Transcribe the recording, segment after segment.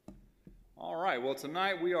right, well,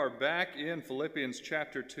 tonight we are back in Philippians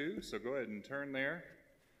chapter 2, so go ahead and turn there.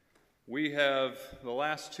 We have, the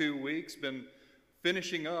last 2 weeks, been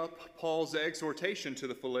finishing up Paul's exhortation to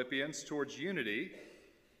the Philippians towards unity,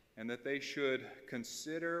 and that they should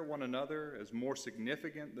consider one another as more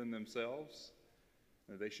significant than themselves,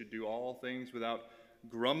 that they should do all things without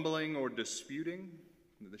grumbling or disputing,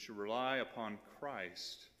 that they should rely upon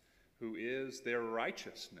Christ, who is their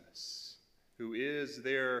righteousness, who is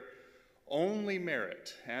their only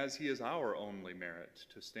merit, as he is our only merit,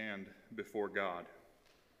 to stand before God.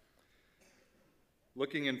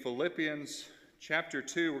 Looking in Philippians chapter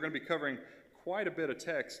 2, we're going to be covering quite a bit of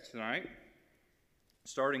text tonight,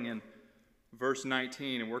 starting in verse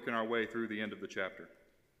 19 and working our way through the end of the chapter.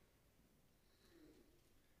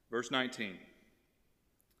 Verse 19.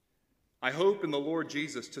 I hope in the Lord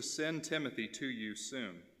Jesus to send Timothy to you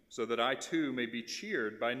soon, so that I too may be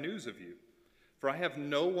cheered by news of you. For I have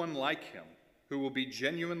no one like him who will be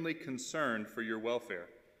genuinely concerned for your welfare.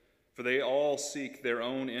 For they all seek their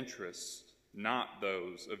own interests, not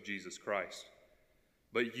those of Jesus Christ.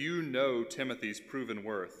 But you know Timothy's proven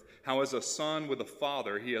worth, how as a son with a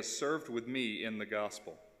father he has served with me in the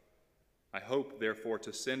gospel. I hope, therefore,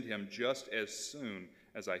 to send him just as soon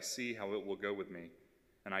as I see how it will go with me,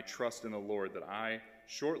 and I trust in the Lord that I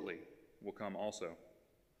shortly will come also.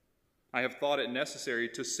 I have thought it necessary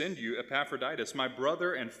to send you Epaphroditus, my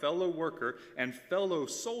brother and fellow worker and fellow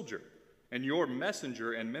soldier, and your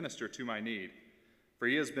messenger and minister to my need. For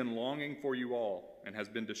he has been longing for you all, and has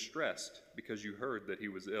been distressed because you heard that he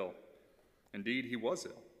was ill. Indeed, he was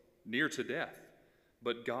ill, near to death.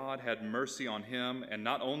 But God had mercy on him, and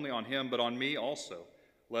not only on him, but on me also,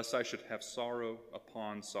 lest I should have sorrow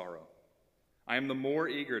upon sorrow. I am the more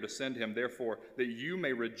eager to send him, therefore, that you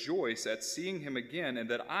may rejoice at seeing him again, and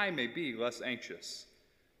that I may be less anxious.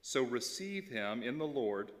 So receive him in the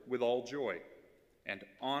Lord with all joy, and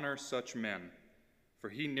honor such men. For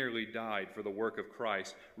he nearly died for the work of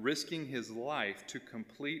Christ, risking his life to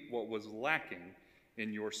complete what was lacking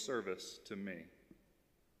in your service to me.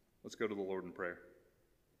 Let's go to the Lord in prayer.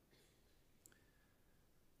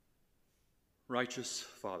 Righteous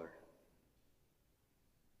Father,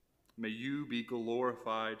 may you be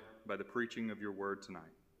glorified by the preaching of your word tonight.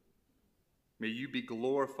 May you be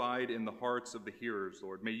glorified in the hearts of the hearers,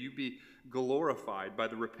 Lord. May you be glorified by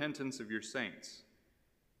the repentance of your saints.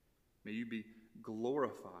 May you be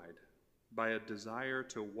glorified by a desire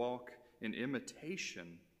to walk in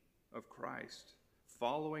imitation of Christ,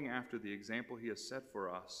 following after the example he has set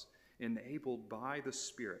for us, enabled by the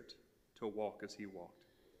Spirit to walk as he walked.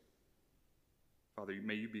 Father,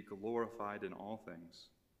 may you be glorified in all things.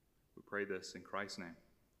 We pray this in Christ's name.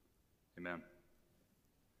 Amen.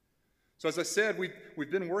 So as I said,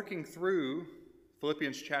 we've been working through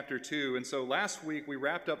Philippians chapter 2, and so last week we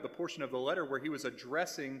wrapped up the portion of the letter where he was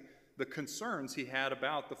addressing the concerns he had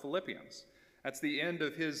about the Philippians. That's the end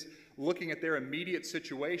of his looking at their immediate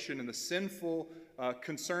situation and the sinful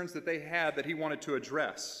concerns that they had that he wanted to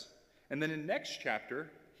address. And then in next chapter,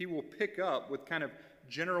 he will pick up with kind of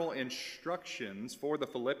general instructions for the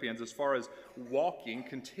Philippians as far as walking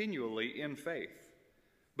continually in faith.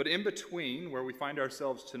 But in between, where we find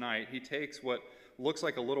ourselves tonight, he takes what looks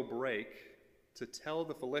like a little break to tell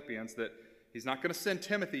the Philippians that he's not going to send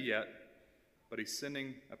Timothy yet, but he's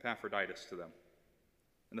sending Epaphroditus to them.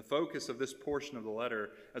 And the focus of this portion of the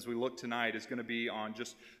letter as we look tonight is going to be on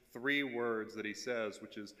just 3 words that he says,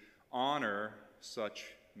 which is honor such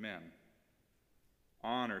men.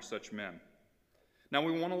 Honor such men. Now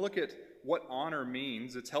we want to look at what honor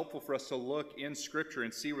means. It's helpful for us to look in Scripture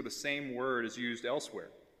and see where the same word is used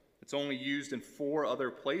elsewhere. It's only used in 4 other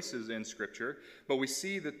places in Scripture, but we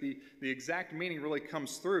see that the exact meaning really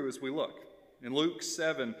comes through as we look. In Luke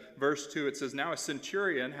 7, verse 2, it says, Now a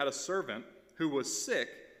centurion had a servant who was sick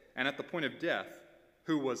and at the point of death,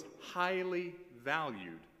 who was highly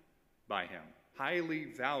valued by him. Highly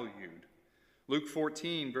valued. Luke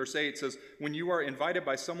 14, verse 8 says, When you are invited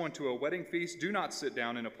by someone to a wedding feast, do not sit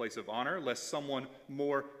down in a place of honor, lest someone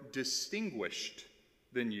more distinguished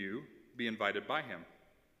than you be invited by him.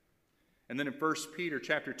 And then in 1 Peter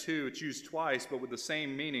chapter 2, it's used twice, but with the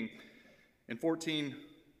same meaning. In 14,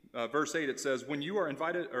 verse 8, it says, When you are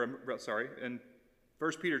invited, in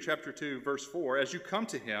 1 Peter chapter 2, verse 4, As you come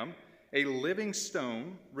to him, a living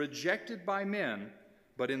stone, rejected by men,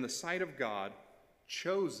 but in the sight of God,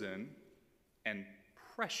 chosen and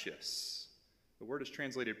precious. The word is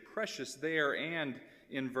translated precious there and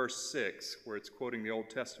in verse 6, where it's quoting the Old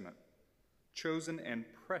Testament. Chosen and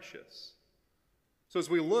precious. So as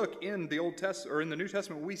we look in the Old Testament or in the New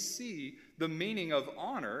Testament, we see the meaning of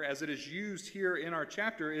honor as it is used here in our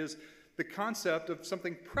chapter is the concept of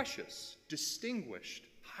something precious, distinguished,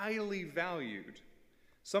 highly valued,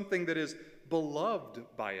 something that is beloved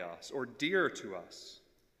by us or dear to us.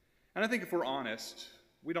 And I think if we're honest,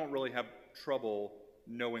 we don't really have trouble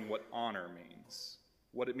knowing what honor means,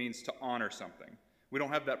 what it means to honor something. We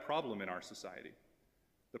don't have that problem in our society.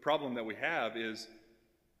 The problem that we have is,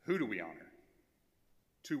 who do we honor?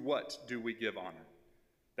 To what do we give honor?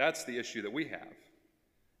 That's the issue that we have.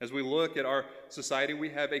 As we look at our society, we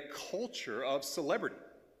have a culture of celebrity.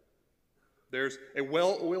 There's a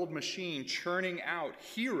well-oiled machine churning out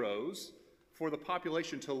heroes for the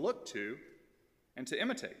population to look to and to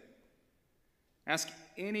imitate. Ask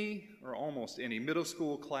any or almost any middle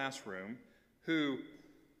school classroom who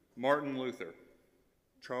Martin Luther,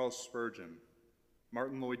 Charles Spurgeon,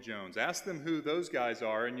 Martin Lloyd-Jones, ask them who those guys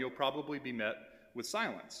are, and you'll probably be met with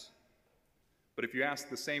silence. But if you ask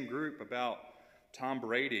the same group about Tom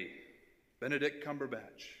Brady, Benedict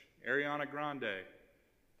Cumberbatch, Ariana Grande,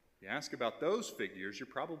 you ask about those figures, you're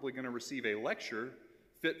probably going to receive a lecture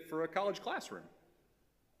fit for a college classroom.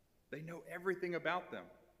 They know everything about them,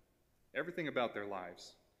 everything about their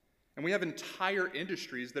lives. And we have entire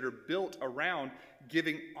industries that are built around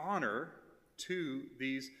giving honor to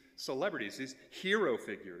these celebrities, these hero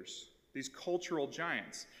figures, these cultural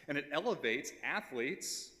giants. And it elevates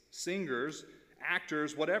athletes, singers,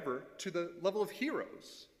 actors, whatever, to the level of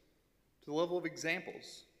heroes, to the level of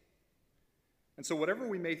examples. And so whatever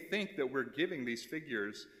we may think that we're giving these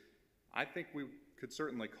figures, I think we could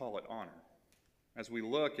certainly call it honor. As we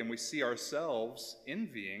look and we see ourselves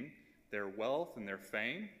envying their wealth and their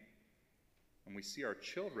fame, and we see our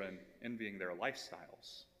children envying their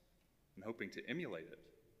lifestyles and hoping to emulate it.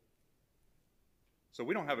 So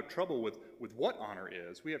we don't have a trouble with what honor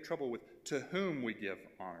is. We have trouble with to whom we give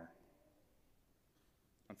honor.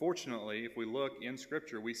 Unfortunately, if we look in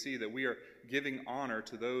Scripture, we see that we are giving honor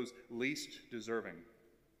to those least deserving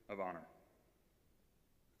of honor.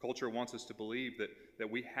 Culture wants us to believe that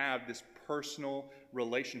we have this personal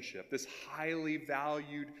relationship, this highly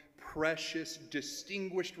valued, precious,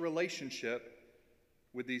 distinguished relationship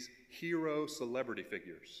with these hero celebrity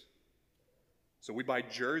figures. So we buy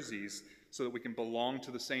jerseys so that we can belong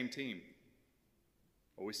to the same team.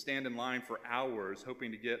 Or we stand in line for hours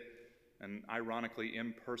hoping to get an ironically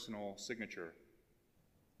impersonal signature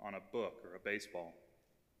on a book or a baseball.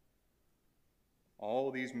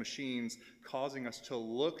 All these machines causing us to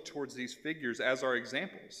look towards these figures as our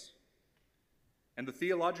examples. And the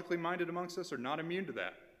theologically minded amongst us are not immune to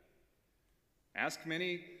that. Ask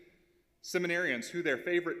many seminarians who their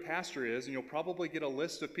favorite pastor is, and you'll probably get a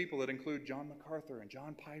list of people that include John MacArthur and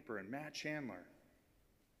John Piper and Matt Chandler.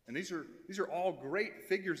 And these are all great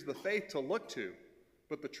figures of the faith to look to.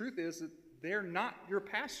 But the truth is that they're not your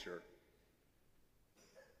pastor.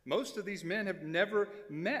 Most of these men have never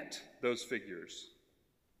met those figures.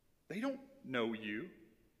 They don't know you.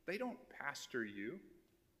 They don't pastor you.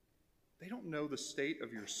 They don't know the state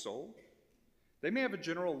of your soul. They may have a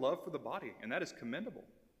general love for the body, and that is commendable.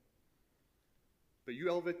 But you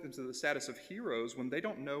elevate them to the status of heroes when they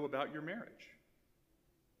don't know about your marriage.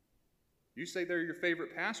 You say they're your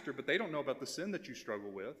favorite pastor, but they don't know about the sin that you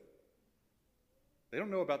struggle with. They don't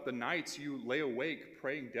know about the nights you lay awake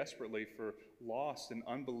praying desperately for lost and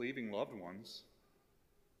unbelieving loved ones.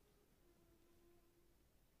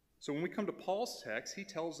 So when we come to Paul's text, he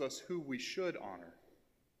tells us who we should honor,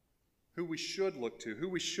 who we should look to, who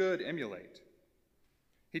we should emulate.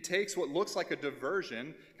 He takes what looks like a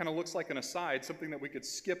diversion, kind of looks like an aside, something that we could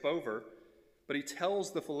skip over, but he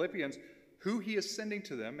tells the Philippians who he is sending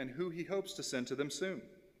to them and who he hopes to send to them soon.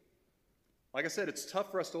 Like I said, it's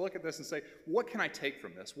tough for us to look at this and say, what can I take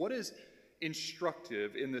from this? What is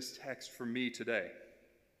instructive in this text for me today?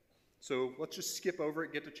 So let's just skip over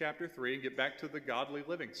it, get to chapter 3, and get back to the godly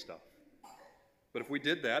living stuff. But if we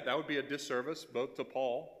did that, that would be a disservice both to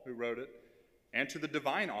Paul, who wrote it, and to the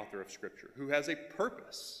divine author of Scripture, who has a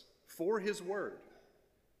purpose for his word,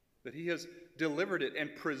 that he has delivered it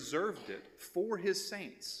and preserved it for his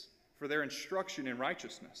saints, for their instruction in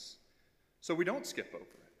righteousness. So we don't skip over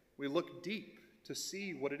it. We look deep to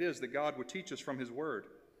see what it is that God would teach us from his word.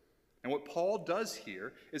 And what Paul does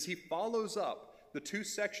here is he follows up the two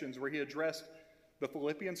sections where he addressed the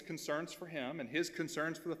Philippians' concerns for him and his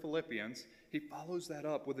concerns for the Philippians. He follows that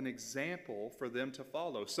up with an example for them to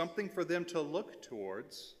follow, something for them to look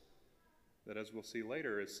towards that, as we'll see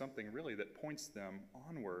later, is something really that points them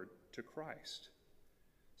onward to Christ.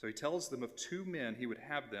 So he tells them of two men he would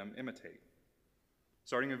have them imitate.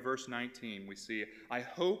 Starting in verse 19, we see, I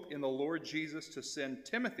hope in the Lord Jesus to send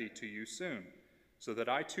Timothy to you soon, so that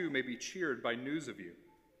I too may be cheered by news of you.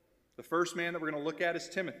 The first man that we're going to look at is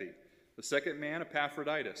Timothy. The second man,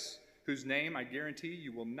 Epaphroditus. whose name I guarantee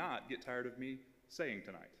you will not get tired of me saying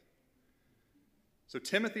tonight. So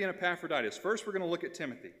Timothy and Epaphroditus. First, we're going to look at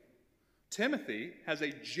Timothy. Timothy has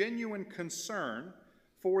a genuine concern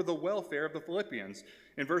for the welfare of the Philippians.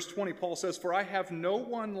 In verse 20, Paul says, "For I have no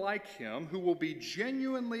one like him who will be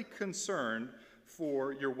genuinely concerned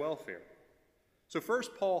for your welfare." So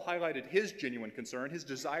first, Paul highlighted his genuine concern, his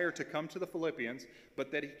desire to come to the Philippians,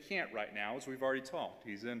 but that he can't right now, as we've already talked.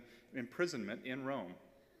 He's in imprisonment in Rome.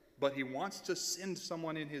 But he wants to send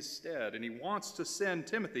someone in his stead, and he wants to send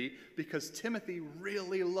Timothy because Timothy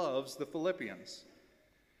really loves the Philippians.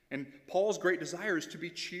 And Paul's great desire is to be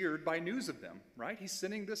cheered by news of them, right? He's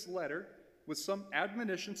sending this letter with some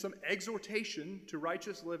admonition, some exhortation to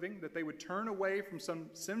righteous living, that they would turn away from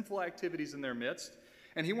some sinful activities in their midst,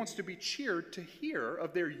 and he wants to be cheered to hear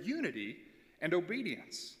of their unity and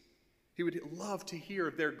obedience. He would love to hear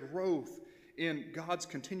of their growth in God's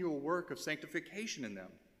continual work of sanctification in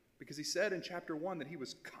them, because he said in chapter 1 that he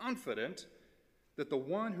was confident that the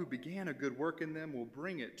one who began a good work in them will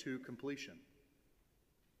bring it to completion.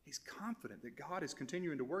 He's confident that God is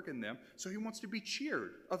continuing to work in them, so he wants to be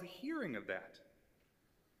cheered of hearing of that.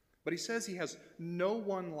 But he says he has no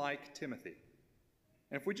one like Timothy.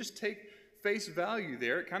 And if we just take face value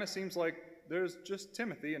there, it kind of seems like there's just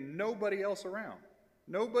Timothy and nobody else around.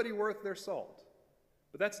 Nobody worth their salt.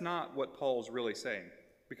 But that's not what Paul's really saying.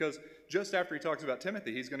 Because just after he talks about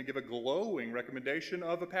Timothy, he's going to give a glowing recommendation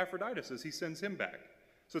of Epaphroditus as he sends him back.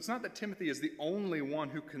 So it's not that Timothy is the only one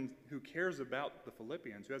who cares about the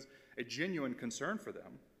Philippians, who has a genuine concern for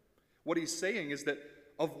them. What he's saying is that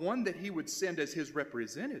of one that he would send as his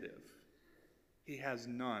representative, he has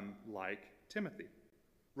none like Timothy.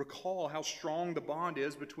 Recall how strong the bond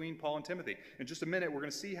is between Paul and Timothy. In just a minute, we're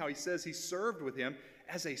going to see how he says he served with him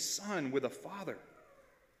as a son with a father.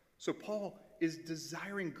 So Paul is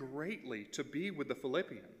desiring greatly to be with the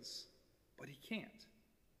Philippians, but he can't.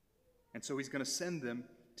 And so he's going to send them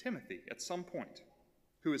Timothy at some point,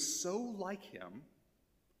 who is so like him,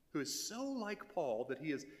 who is so like Paul that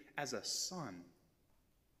he is as a son.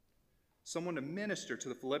 Someone to minister to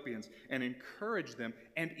the Philippians and encourage them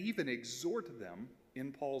and even exhort them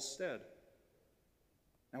in Paul's stead.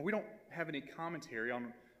 Now, we don't have any commentary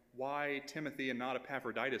on why Timothy and not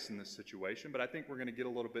Epaphroditus in this situation, but I think we're going to get a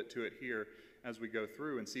little bit to it here as we go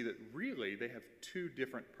through and see that really they have two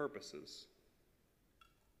different purposes.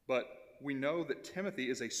 But we know that Timothy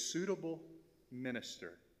is a suitable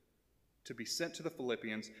minister to be sent to the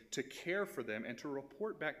Philippians to care for them and to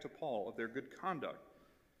report back to Paul of their good conduct,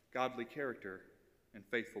 godly character, and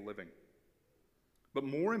faithful living. But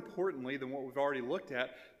more importantly than what we've already looked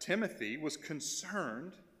at, Timothy was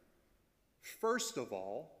concerned, first of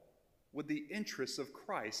all, with the interests of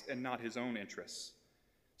Christ and not his own interests.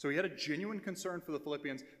 So he had a genuine concern for the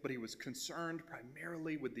Philippians, but he was concerned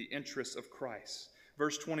primarily with the interests of Christ.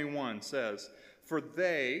 Verse 21 says, "For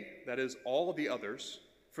they," that is all of the others,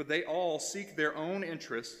 "for they all seek their own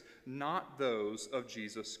interests, not those of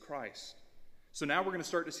Jesus Christ." So now we're going to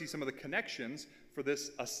start to see some of the connections for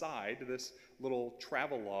this aside, this little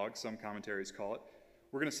travelogue, some commentaries call it.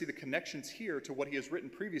 We're going to see the connections here to what he has written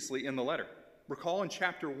previously in the letter. Recall in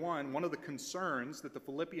chapter 1, one of the concerns that the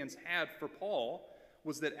Philippians had for Paul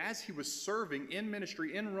was that as he was serving in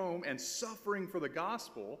ministry in Rome and suffering for the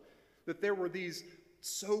gospel, that there were these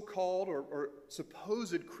so-called or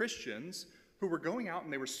supposed Christians who were going out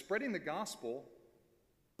and they were spreading the gospel,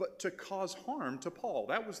 but to cause harm to Paul.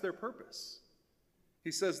 That was their purpose.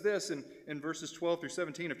 He says this in verses 12 through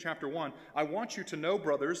 17 of chapter 1, "I want you to know,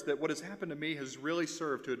 brothers, that what has happened to me has really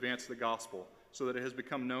served to advance the gospel, so that it has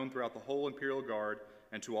become known throughout the whole imperial guard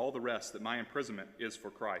and to all the rest that my imprisonment is for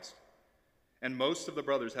Christ. And most of the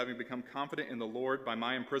brothers, having become confident in the Lord by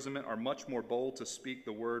my imprisonment, are much more bold to speak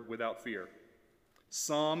the word without fear.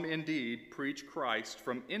 Some, indeed, preach Christ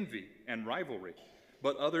from envy and rivalry,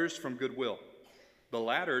 but others from goodwill. The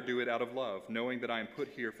latter do it out of love, knowing that I am put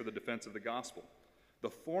here for the defense of the gospel. The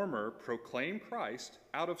former proclaim Christ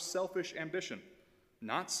out of selfish ambition,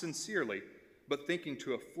 not sincerely, but thinking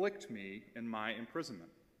to afflict me in my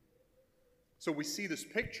imprisonment." So we see this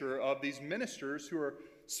picture of these ministers who are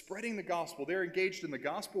spreading the gospel. They're engaged in the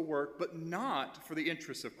gospel work, but not for the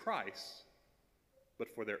interests of Christ, but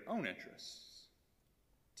for their own interests.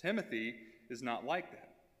 Timothy is not like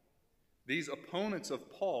that. These opponents of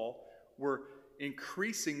Paul were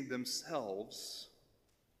increasing themselves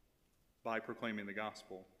by proclaiming the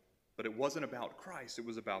gospel. But it wasn't about Christ, it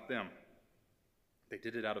was about them. They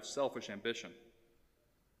did it out of selfish ambition.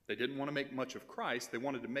 They didn't want to make much of Christ, they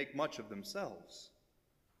wanted to make much of themselves.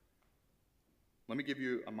 Let me give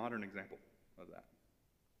you a modern example of that.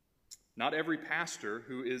 Not every pastor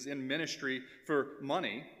who is in ministry for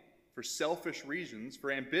money for selfish reasons,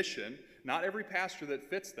 for ambition, not every pastor that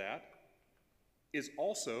fits that is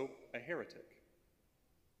also a heretic.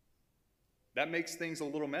 That makes things a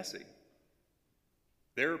little messy.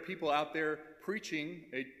 There are people out there preaching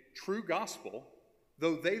a true gospel,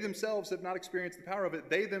 though they themselves have not experienced the power of it.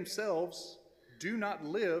 They themselves do not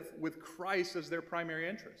live with Christ as their primary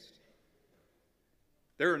interest.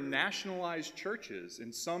 There are nationalized churches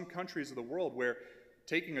in some countries of the world where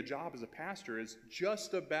taking a job as a pastor is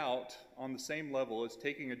just about on the same level as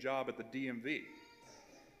taking a job at the DMV.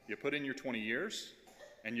 You put in your 20 years,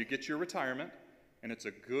 and you get your retirement, and it's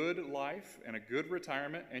a good life and a good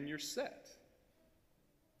retirement, and you're set.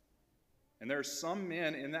 And there are some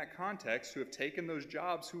men in that context who have taken those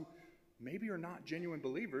jobs who maybe are not genuine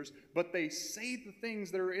believers, but they say the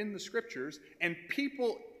things that are in the Scriptures, and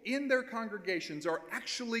people in their congregations are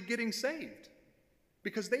actually getting saved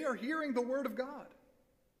because they are hearing the Word of God.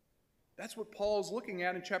 That's what Paul's looking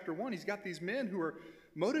at in chapter 1. He's got these men who are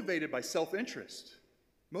motivated by self-interest,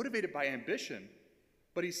 motivated by ambition,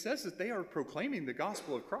 but he says that they are proclaiming the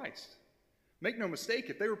gospel of Christ. Make no mistake,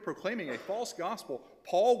 if they were proclaiming a false gospel,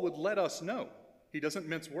 Paul would let us know. He doesn't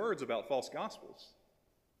mince words about false gospels.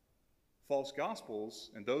 False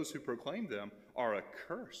gospels and those who proclaim them are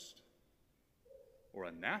accursed, or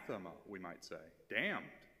anathema, we might say, damned.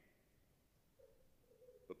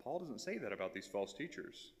 But Paul doesn't say that about these false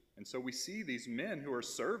teachers. And so we see these men who are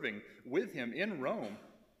serving with him in Rome,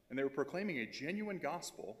 and they were proclaiming a genuine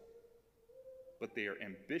gospel, but they are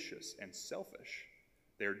ambitious and selfish.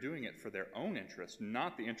 They are doing it for their own interest,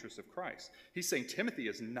 not the interest of Christ. He's saying Timothy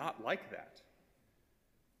is not like that.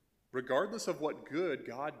 Regardless of what good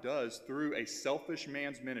God does through a selfish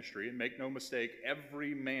man's ministry, and make no mistake,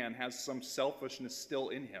 every man has some selfishness still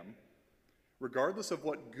in him. Regardless of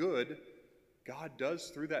what good God does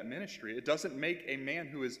through that ministry, it doesn't make a man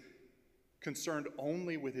who is concerned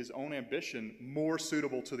only with his own ambition more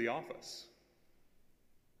suitable to the office.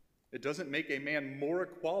 It doesn't make a man more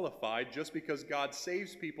qualified just because God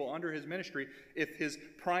saves people under his ministry if his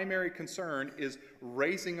primary concern is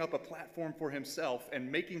raising up a platform for himself and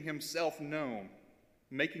making himself known,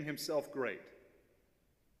 making himself great.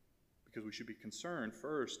 Because we should be concerned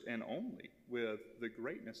first and only with the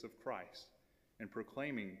greatness of Christ and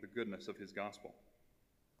proclaiming the goodness of his gospel.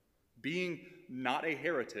 Being not a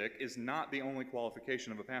heretic is not the only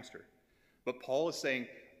qualification of a pastor. But Paul is saying,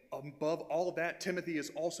 above all of that, Timothy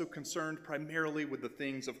is also concerned primarily with the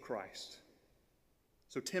things of Christ.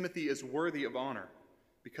 So Timothy is worthy of honor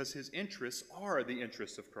because his interests are the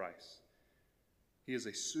interests of Christ. He is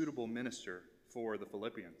a suitable minister for the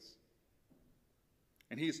Philippians.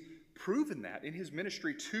 And he's proven that in his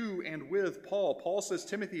ministry to and with Paul. Paul says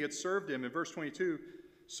Timothy had served him, in verse 22,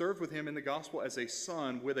 served with him in the gospel as a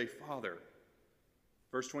son with a father.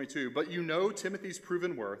 Verse 22, but you know Timothy's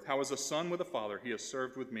proven worth, how as a son with a father he has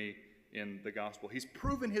served with me in the gospel. He's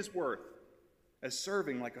proven his worth as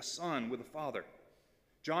serving like a son with a father.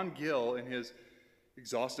 John Gill, in his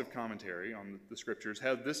exhaustive commentary on the Scriptures,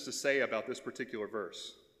 had this to say about this particular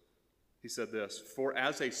verse. He said this, for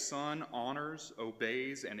as a son honors,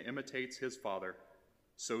 obeys, and imitates his father,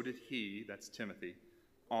 so did he, that's Timothy,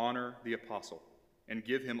 honor the apostle, and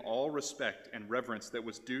give him all respect and reverence that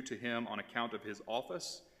was due to him on account of his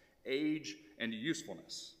office, age, and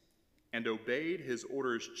usefulness, and obeyed his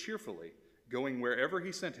orders cheerfully, going wherever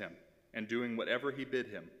he sent him, and doing whatever he bid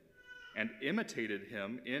him, and imitated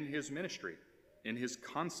him in his ministry, in his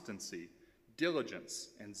constancy, diligence,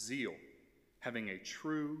 and zeal, having a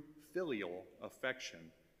true filial affection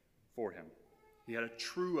for him. He had a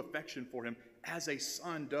true affection for him as a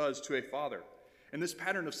son does to a father. And this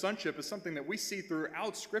pattern of sonship is something that we see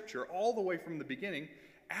throughout Scripture, all the way from the beginning.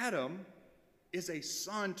 Adam is a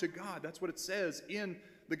son to God. That's what it says in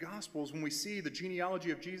the Gospels. When we see the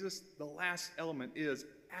genealogy of Jesus, the last element is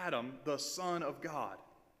Adam, the son of God.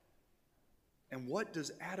 And what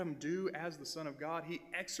does Adam do as the son of God? He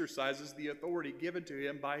exercises the authority given to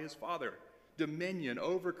him by his father, dominion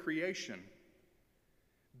over creation.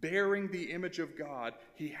 Bearing the image of God,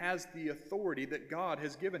 he has the authority that God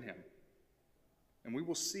has given him. And we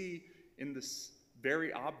will see in this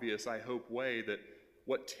very obvious, I hope, way that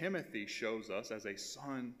what Timothy shows us as a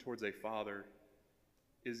son towards a father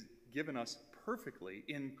is given us perfectly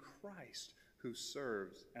in Christ, who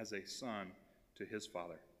serves as a son to his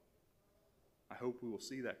father. I hope we will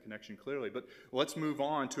see that connection clearly. But let's move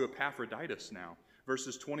on to Epaphroditus now,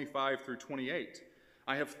 verses 25 through 28.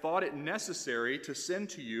 I have thought it necessary to send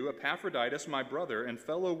to you Epaphroditus, my brother and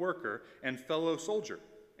fellow worker and fellow soldier,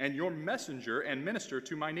 and your messenger and minister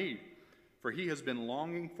to my need. For he has been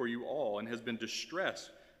longing for you all and has been distressed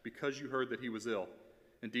because you heard that he was ill.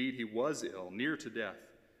 Indeed, he was ill, near to death.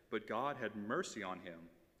 but God had mercy on him,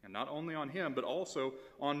 and not only on him, but also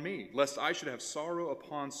on me, lest I should have sorrow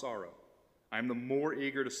upon sorrow. I am the more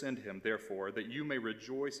eager to send him, therefore, that you may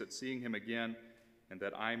rejoice at seeing him again, and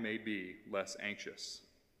that I may be less anxious."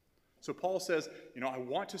 So Paul says, I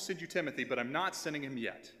want to send you Timothy, but I'm not sending him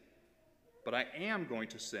yet. But I am going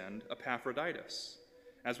to send Epaphroditus.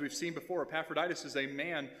 As we've seen before, Epaphroditus is a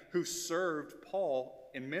man who served Paul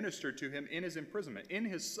and ministered to him in his imprisonment. In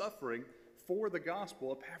his suffering for the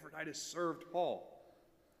gospel, Epaphroditus served Paul.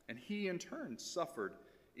 And he, in turn, suffered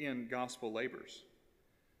in gospel labors.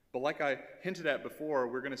 But like I hinted at before,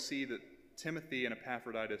 we're going to see that Timothy and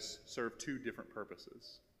Epaphroditus serve two different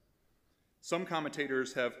purposes. Some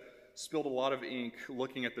commentators have spilled a lot of ink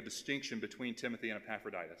looking at the distinction between Timothy and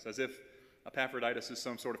Epaphroditus, as if Epaphroditus is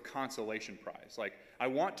some sort of consolation prize. Like, I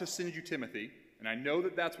want to send you Timothy, and I know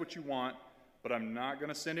that that's what you want, but I'm not going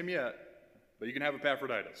to send him yet. But you can have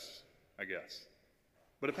Epaphroditus, I guess.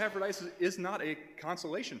 But Epaphroditus is not a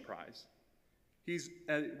consolation prize. He's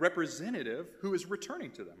a representative who is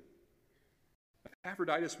returning to them.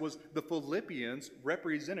 Epaphroditus was the Philippians'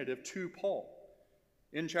 representative to Paul.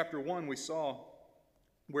 In chapter 1, we saw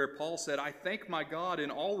where Paul said, "I thank my God in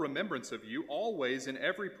all remembrance of you, always in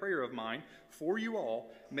every prayer of mine, for you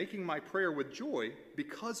all, making my prayer with joy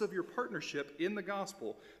because of your partnership in the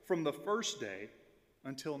gospel from the first day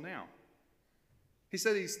until now." He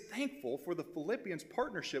said he's thankful for the Philippians'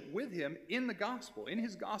 partnership with him in the gospel, in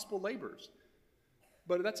his gospel labors.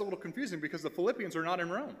 But that's a little confusing because the Philippians are not in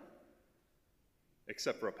Rome,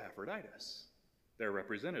 except for Epaphroditus, their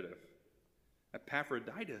representative.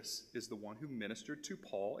 Epaphroditus is the one who ministered to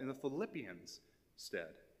Paul in the Philippians'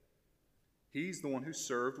 stead. He's the one who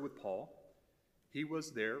served with Paul. He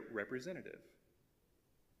was their representative.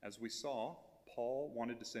 As we saw, Paul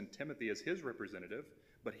wanted to send Timothy as his representative,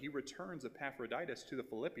 but he returns Epaphroditus to the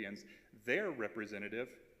Philippians, their representative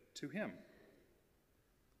to him.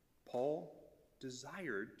 Paul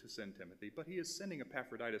desired to send Timothy, but he is sending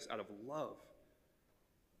Epaphroditus out of love.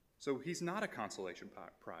 So he's not a consolation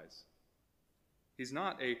prize. He's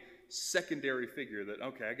not a secondary figure that,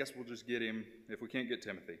 okay, I guess we'll just get him if we can't get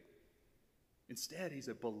Timothy. Instead, he's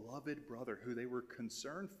a beloved brother who they were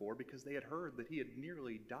concerned for because they had heard that he had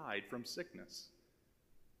nearly died from sickness.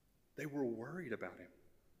 They were worried about him.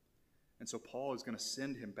 And so Paul is going to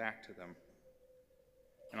send him back to them.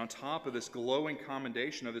 And on top of this glowing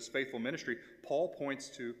commendation of his faithful ministry, Paul points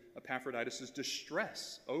to Epaphroditus'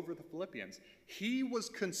 distress over the Philippians. He was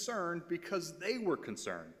concerned because they were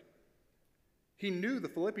concerned. He knew the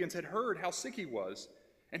Philippians had heard how sick he was,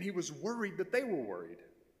 and he was worried that they were worried.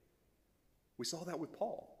 We saw that with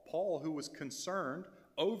Paul. Paul, who was concerned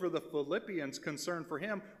over the Philippians' concern for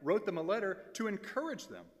him, wrote them a letter to encourage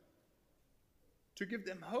them, to give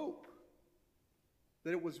them hope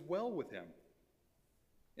that it was well with him.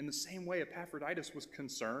 In the same way, Epaphroditus was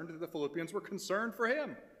concerned that the Philippians were concerned for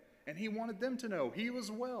him, and he wanted them to know he was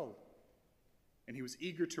well. And he was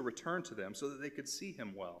eager to return to them so that they could see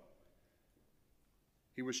him well.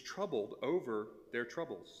 He was troubled over their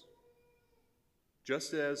troubles.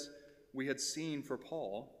 Just as we had seen for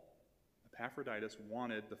Paul, Epaphroditus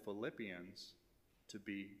wanted the Philippians to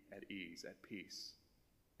be at ease, at peace,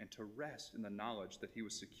 and to rest in the knowledge that he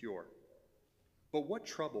was secure. But what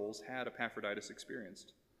troubles had Epaphroditus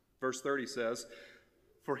experienced? Verse 30 says,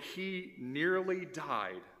 "For he nearly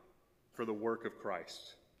died for the work of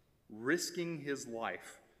Christ, risking his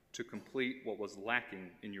life to complete what was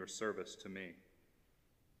lacking in your service to me."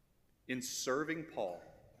 In serving Paul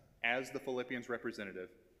as the Philippians'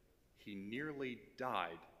 representative, he nearly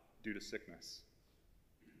died due to sickness.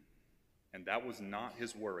 And that was not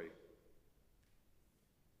his worry.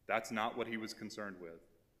 That's not what he was concerned with.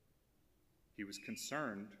 He was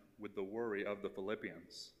concerned with the worry of the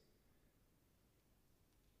Philippians.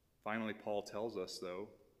 Finally, Paul tells us, though,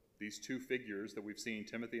 these two figures that we've seen,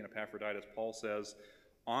 Timothy and Epaphroditus, Paul says,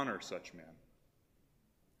 honor such men.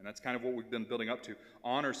 And that's kind of what we've been building up to,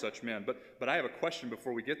 honor such men. But I have a question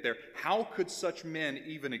before we get there. How could such men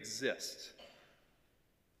even exist?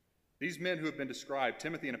 These men who have been described,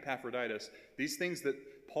 Timothy and Epaphroditus, these things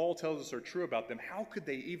that Paul tells us are true about them, how could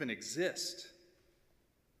they even exist?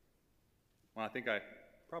 Well, I think I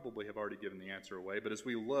probably have already given the answer away, but as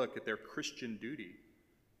we look at their Christian duty,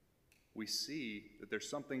 we see that there's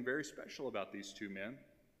something very special about these two men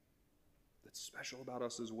that's special about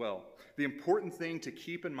us as well. The important thing to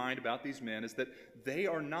keep in mind about these men is that they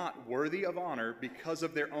are not worthy of honor because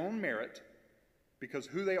of their own merit, because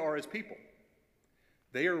who they are as people.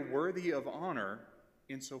 They are worthy of honor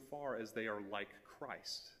insofar as they are like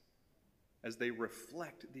Christ, as they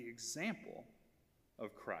reflect the example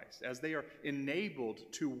of Christ, as they are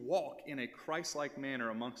enabled to walk in a Christ-like manner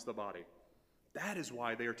amongst the body. That is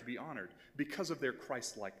why they are to be honored, because of their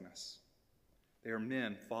Christ-likeness. They are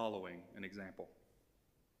men following an example.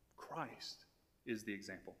 Christ is the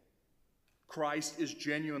example. Christ is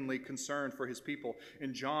genuinely concerned for his people.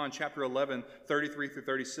 In John chapter 11, 33 through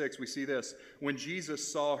 36, we see this. When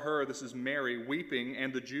Jesus saw her, this is Mary, weeping,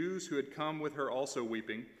 and the Jews who had come with her also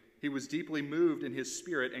weeping, he was deeply moved in his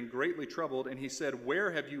spirit and greatly troubled, and he said,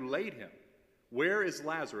 "Where have you laid him? Where is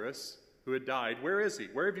Lazarus, who had died? Where is he?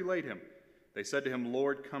 Where have you laid him?" They said to him,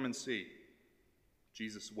 "Lord, come and see."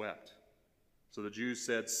 Jesus wept. So the Jews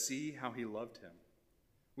said, "See how he loved him."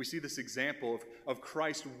 We see this example of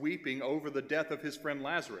Christ weeping over the death of his friend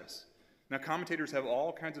Lazarus. Now, commentators have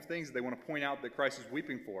all kinds of things that they want to point out that Christ is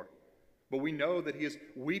weeping for. But we know that he is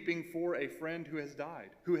weeping for a friend who has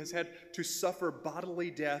died, who has had to suffer bodily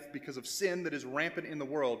death because of sin that is rampant in the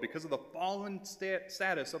world, because of the fallen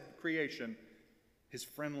status of creation. His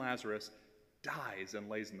friend Lazarus dies and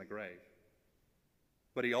lays in the grave.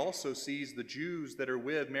 But he also sees the Jews that are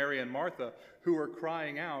with Mary and Martha who are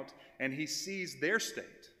crying out, and he sees their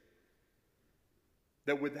state.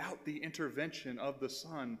 That without the intervention of the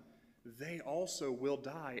Son, they also will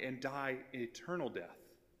die and die eternal death.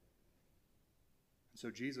 And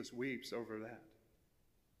so Jesus weeps over that.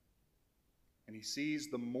 And he sees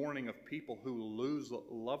the mourning of people who lose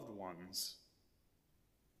loved ones.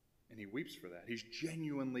 And he weeps for that. He's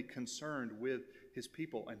genuinely concerned with his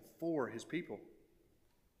people and for his people.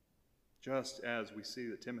 Just as we see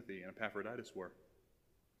that Timothy and Epaphroditus were.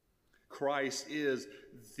 Christ is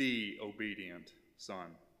the obedient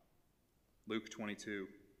Son. Luke 22,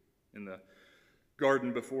 in the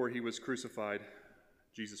garden before he was crucified,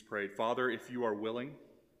 Jesus prayed, "Father, if you are willing,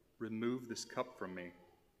 remove this cup from me.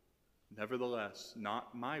 Nevertheless,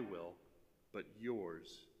 not my will, but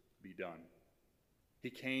yours be done."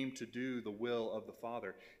 He came to do the will of the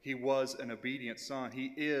Father. He was an obedient Son.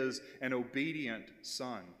 He is an obedient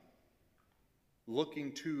Son,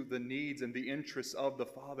 looking to the needs and the interests of the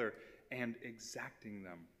Father and exacting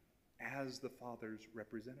them as the Father's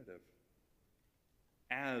representative.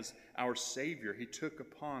 As our Savior, he took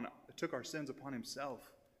our sins upon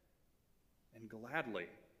himself and gladly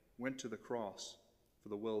went to the cross for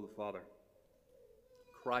the will of the Father.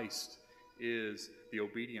 Christ is the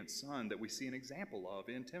obedient Son that we see an example of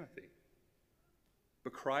in Timothy.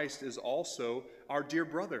 But Christ is also our dear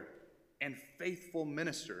brother and faithful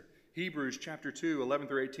minister. Hebrews chapter 2, 11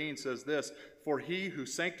 through 18 says this, "For he who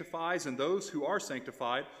sanctifies and those who are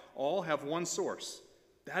sanctified all have one source.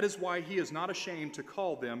 That is why he is not ashamed to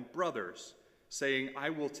call them brothers, saying,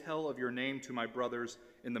 'I will tell of your name to my brothers.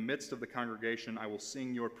 In the midst of the congregation I will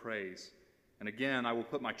sing your praise. And again I will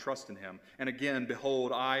put my trust in him. And again,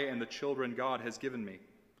 behold, I and the children God has given me.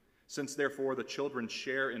 Since therefore the children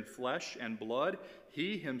share in flesh and blood,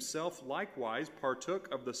 he himself likewise partook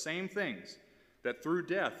of the same things, that through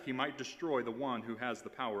death he might destroy the one who has the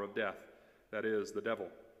power of death, that is, the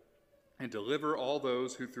devil, and deliver all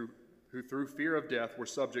those who through fear of death were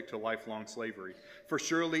subject to lifelong slavery. For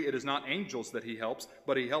surely it is not angels that he helps,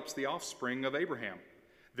 but he helps the offspring of Abraham.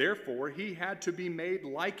 Therefore he had to be made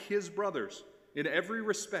like his brothers in every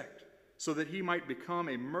respect, so that he might become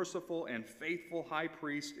a merciful and faithful high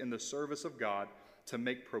priest in the service of God, to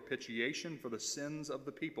make propitiation for the sins of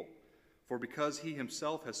the people. For because he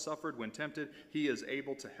himself has suffered when tempted, he is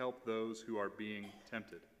able to help those who are being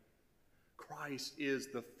tempted." Christ is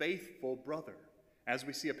the faithful brother, as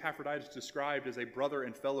we see Epaphroditus described as a brother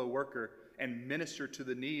and fellow worker and minister to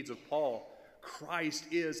the needs of Paul.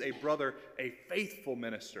 Christ is a brother, a faithful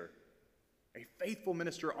minister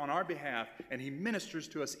on our behalf, and he ministers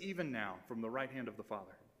to us even now from the right hand of the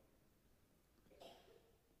Father.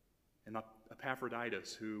 And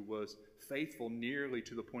Epaphroditus, who was faithful nearly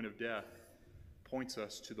to the point of death, points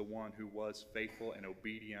us to the one who was faithful and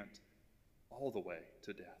obedient all the way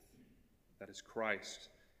to death. That is Christ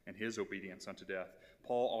and his obedience unto death.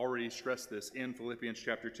 Paul already stressed this in Philippians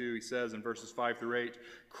chapter 2. He says in verses 5 through 8,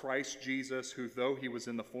 "Christ Jesus, who though he was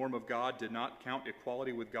in the form of God, did not count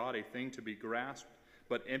equality with God a thing to be grasped,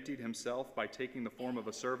 but emptied himself by taking the form of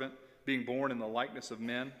a servant, being born in the likeness of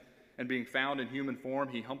men, and being found in human form,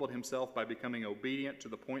 he humbled himself by becoming obedient to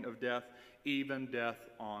the point of death, even death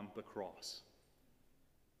on the cross."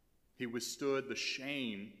 He withstood the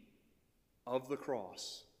shame of the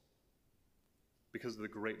cross because of the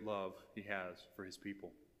great love he has for his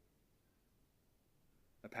people.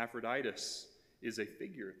 Epaphroditus is a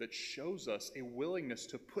figure that shows us a willingness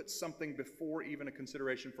to put something before even a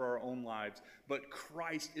consideration for our own lives. But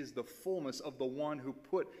Christ is the fullness of the one who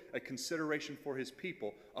put a consideration for his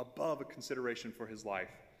people above a consideration for his life.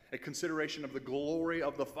 a consideration of the glory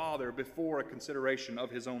of the Father before a consideration of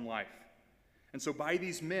his own life. And so by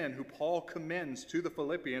these men who Paul commends to the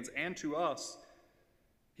Philippians and to us,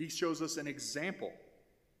 he shows us an example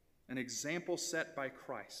set by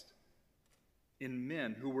Christ in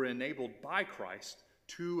men who were enabled by Christ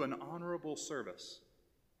to an honorable service.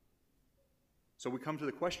 So we come to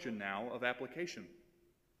the question now of application.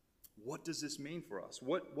 What does this mean for us?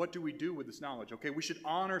 What do we do with this knowledge? Okay, we should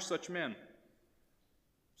honor such men.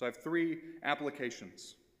 So I have 3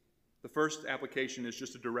 applications. The first application is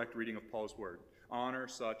just a direct reading of Paul's word. Honor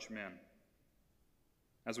such men.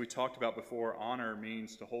 As we talked about before, honor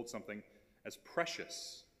means to hold something as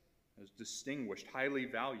precious, as distinguished, highly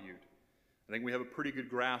valued. I think we have a pretty good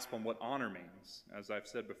grasp on what honor means. As I've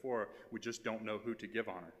said before, we just don't know who to give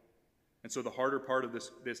honor. And so the harder part of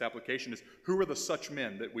this application is, who are the such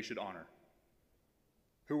men that we should honor?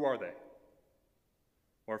 Who are they?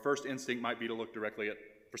 Well, our first instinct might be to look directly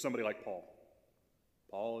for somebody like Paul.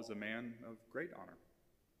 Paul is a man of great honor.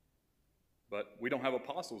 But we don't have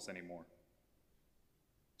apostles anymore.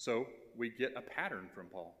 So we get a pattern from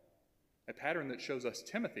Paul, a pattern that shows us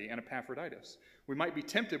Timothy and Epaphroditus. We might be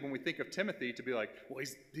tempted when we think of Timothy to be like, well,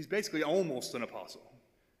 he's basically almost an apostle.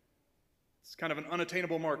 It's kind of an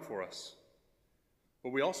unattainable mark for us. But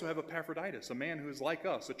we also have Epaphroditus, a man who is like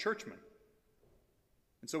us, a churchman.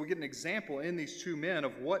 And so we get an example in these 2 men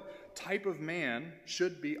of what type of man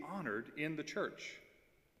should be honored in the church.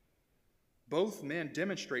 Both men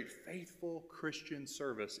demonstrate faithful Christian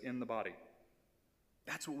service in the body.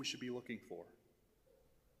 That's what we should be looking for.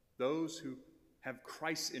 Those who have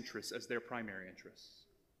Christ's interests as their primary interests.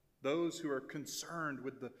 Those who are concerned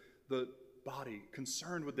with the body,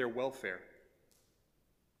 concerned with their welfare.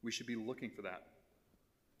 We should be looking for that.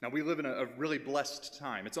 Now, we live in a really blessed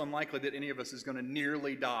time. It's unlikely that any of us is going to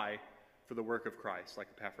nearly die for the work of Christ like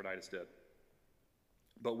Epaphroditus did.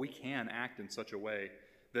 But we can act in such a way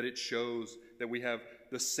that it shows that we have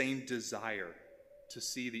the same desire to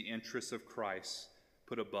see the interests of Christ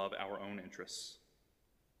put above our own interests.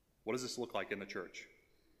 What does this look like in the church?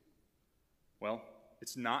 Well,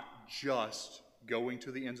 it's not just going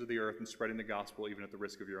to the ends of the earth and spreading the gospel even at the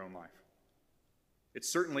risk of your own life. It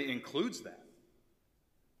certainly includes that.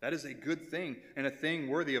 That is a good thing and a thing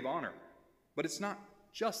worthy of honor. But it's not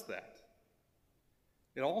just that.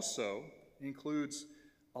 It also includes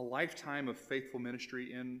a lifetime of faithful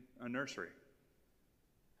ministry in a nursery.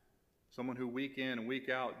 Someone who week in and week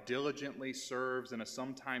out diligently serves in a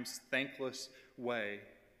sometimes thankless way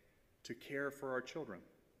to care for our children.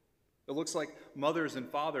 It looks like mothers and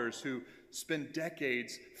fathers who spend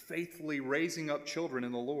decades faithfully raising up children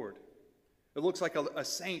in the Lord. It looks like a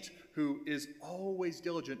saint who is always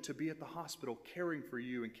diligent to be at the hospital caring for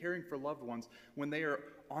you and caring for loved ones when they are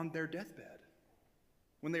on their deathbed,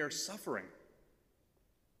 when they are suffering.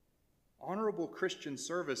 Honorable Christian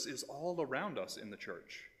service is all around us in the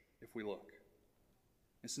church, if we look.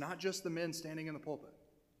 It's not just the men standing in the pulpit.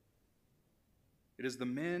 It is the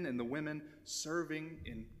men and the women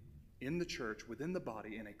serving in the church, within the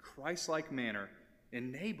body, in a Christ-like manner,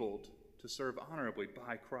 enabled to serve honorably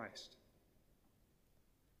by Christ.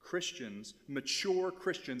 Christians, mature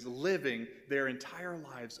Christians, living their entire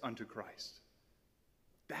lives unto Christ.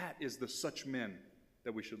 That is the such men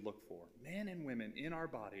that we should look for. Men and women in our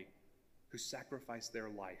body who sacrifice their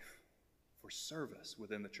life for service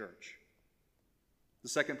within the church. The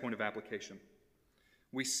second point of application.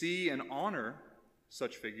 We see and honor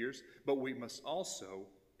such figures, but we must also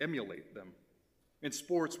emulate them. In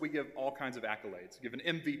sports, we give all kinds of accolades. We give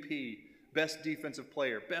an MVP, best defensive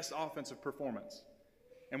player, best offensive performance.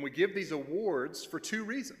 And we give these awards for 2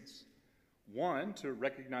 reasons. 1, to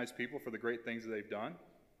recognize people for the great things that they've done,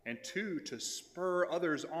 and 2, to spur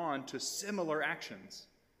others on to similar actions,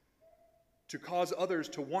 to cause others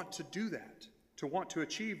to want to do that, to want to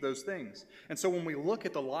achieve those things. And so when we look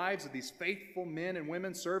at the lives of these faithful men and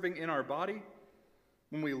women serving in our body,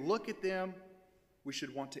 when we look at them, we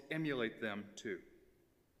should want to emulate them too.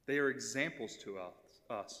 They are examples to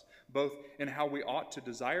us, both in how we ought to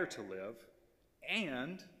desire to live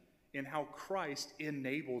and in how Christ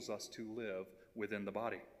enables us to live within the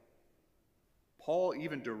body. Paul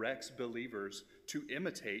even directs believers to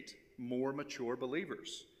imitate more mature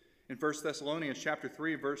believers. In 1 Thessalonians chapter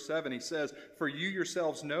 3, verse 7, he says, "For you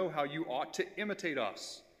yourselves know how you ought to imitate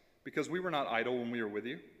us, because we were not idle when we were with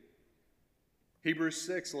you." Hebrews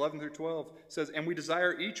 6, 11 through 12 says, "And we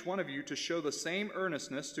desire each one of you to show the same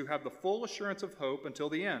earnestness to have the full assurance of hope until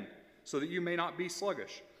the end, so that you may not be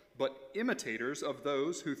sluggish, but imitators of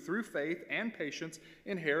those who through faith and patience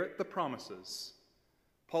inherit the promises."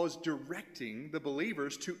 Paul is directing the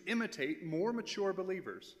believers to imitate more mature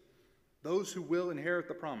believers. those who will inherit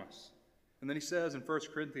the promise. And then he says in 1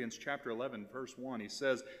 Corinthians chapter 11, verse 1, he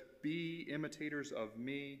says, "Be imitators of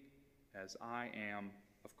me as I am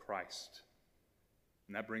of Christ."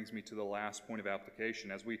 And that brings me to the last point of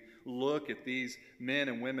application. As we look at these men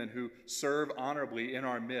and women who serve honorably in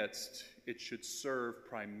our midst, it should serve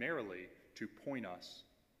primarily to point us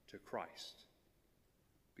to Christ,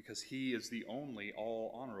 because he is the only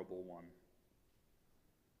all-honorable one.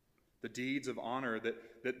 The deeds of honor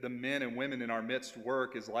that the men and women in our midst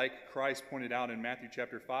work is like Christ pointed out in Matthew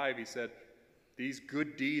chapter 5. He said, "These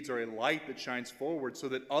good deeds are a light that shines forward so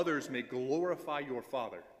that others may glorify your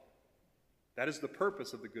Father." That is the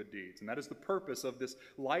purpose of the good deeds, and that is the purpose of this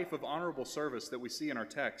life of honorable service that we see in our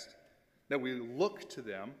text, that we look to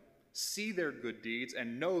them, see their good deeds,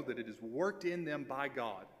 and know that it is worked in them by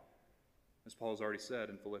God, as Paul has already said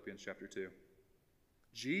in Philippians chapter 2.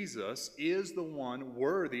 Jesus is the one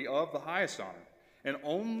worthy of the highest honor, and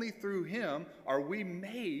only through him are we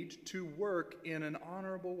made to work in an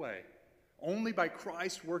honorable way. Only by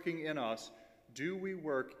Christ working in us do we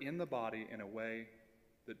work in the body in a way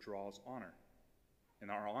that draws honor. And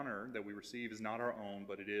our honor that we receive is not our own,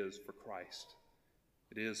 but it is for Christ.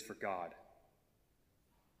 It is for God.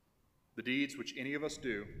 The deeds which any of us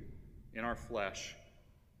do in our flesh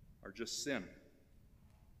are just sin.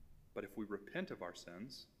 But if we repent of our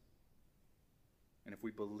sins, and if we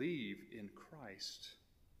believe in Christ,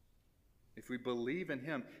 if we believe in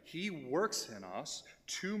him, he works in us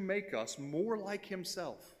to make us more like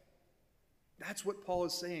himself. That's what Paul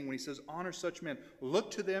is saying when he says, honor such men.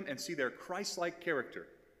 Look to them and see their Christ-like character.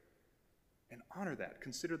 And honor that.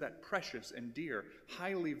 Consider that precious and dear,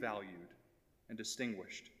 highly valued and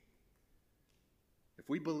distinguished. If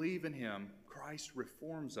we believe in him, Christ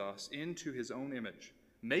reforms us into his own image,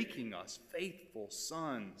 making us faithful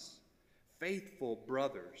sons, faithful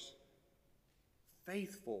brothers,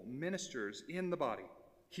 faithful ministers in the body.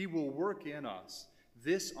 He will work in us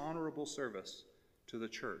this honorable service to the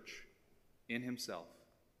church in himself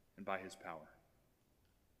and by his power.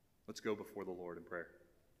 Let's go before the Lord in prayer.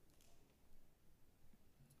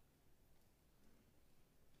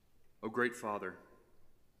 O great Father,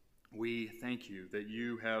 we thank you that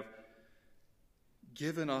you have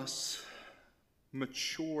given us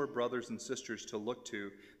mature brothers and sisters to look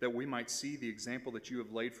to, that we might see the example that you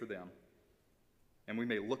have laid for them, and we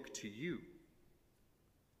may look to you.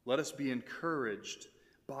 Let us be encouraged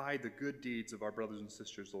by the good deeds of our brothers and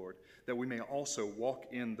sisters, Lord, that we may also walk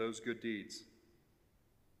in those good deeds,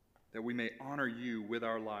 that we may honor you with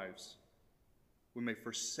our lives. We may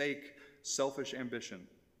forsake selfish ambition,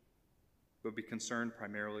 but be concerned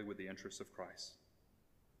primarily with the interests of Christ.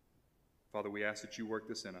 Father, we ask that you work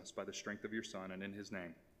this in us by the strength of your Son, and in his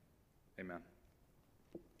name, amen.